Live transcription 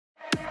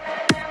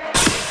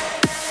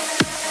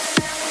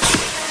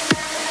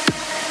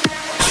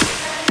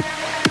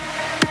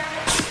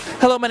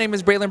Hello, my name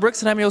is Braylon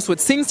Brooks, and I'm your host with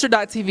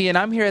Singster.tv, and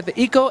I'm here at the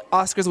Eco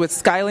Oscars with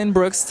Skylan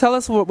Brooks. Tell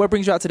us what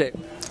brings you out today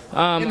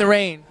in the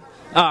rain.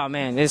 Oh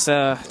man, it's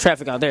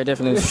traffic out there,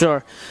 definitely, for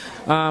sure.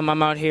 I'm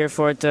out here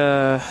for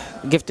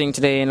gifting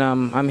today, and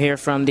I'm here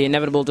from The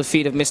Inevitable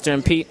Defeat of Mr.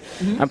 and Pete.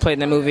 I played in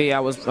that movie. I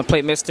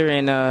played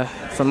Mr.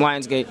 from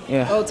Lionsgate.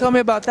 Yeah. Oh, tell me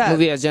about that. The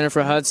movie has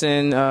Jennifer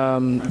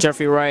Hudson,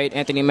 Jeffrey Wright,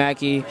 Anthony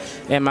Mackie,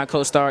 and my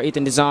co-star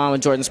Ethan Dizon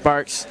with Jordan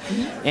Sparks.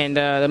 And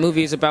the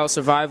movie is about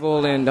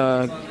survival and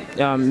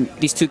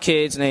these two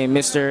kids named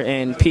Mr.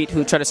 and Pete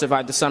who try to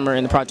survive the summer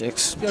in the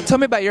projects. Yo, tell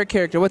me about your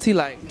character. What's he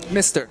like,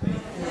 Mr.?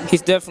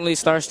 He's definitely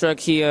starstruck.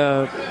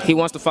 He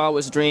wants to follow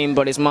his dream,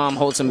 but his mom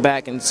holds him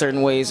back in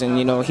certain ways, and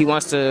he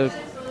wants to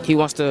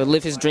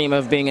live his dream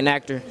of being an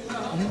actor.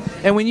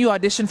 And when you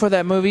auditioned for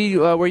that movie,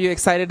 were you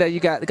excited that you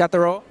got the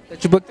role,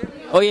 that you booked it?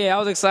 Oh yeah, I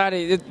was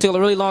excited. It took a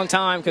really long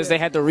time because they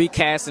had to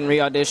recast and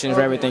re-audition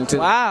for everything too.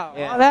 Wow,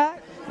 yeah. All that?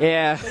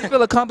 Yeah. You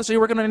feel accomplished? Are you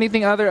working on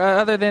anything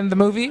other than the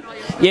movie?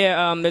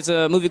 Yeah, there's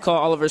a movie called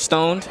Oliver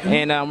Stoned,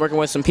 and I'm working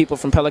with some people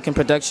from Pelican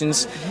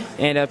Productions,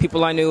 and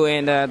people I knew,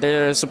 and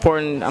I'm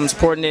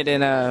supporting it,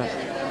 and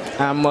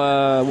I'm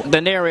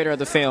the narrator of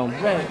the film.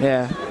 Right.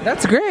 Yeah.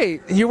 That's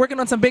great. You're working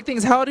on some big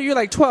things. How old are you?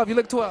 Like 12? You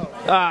look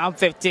 12. I'm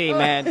 15,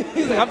 man.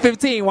 I'm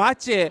 15.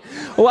 Watch it.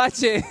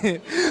 Watch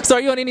it. So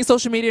are you on any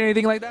social media or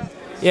anything like that?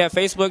 Yeah,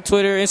 Facebook,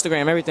 Twitter,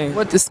 Instagram, everything.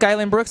 What is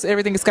Skylan Brooks?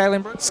 Everything is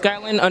Skylan Brooks?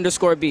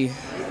 Skylan_B.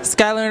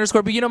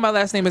 Skylan_B. You know my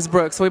last name is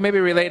Brooks, so we may be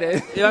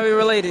related. Yeah, we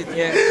related,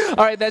 yeah.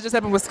 All right, that just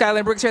happened with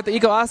Skylan Brooks here at the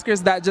Eco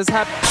Oscars. That just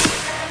happened.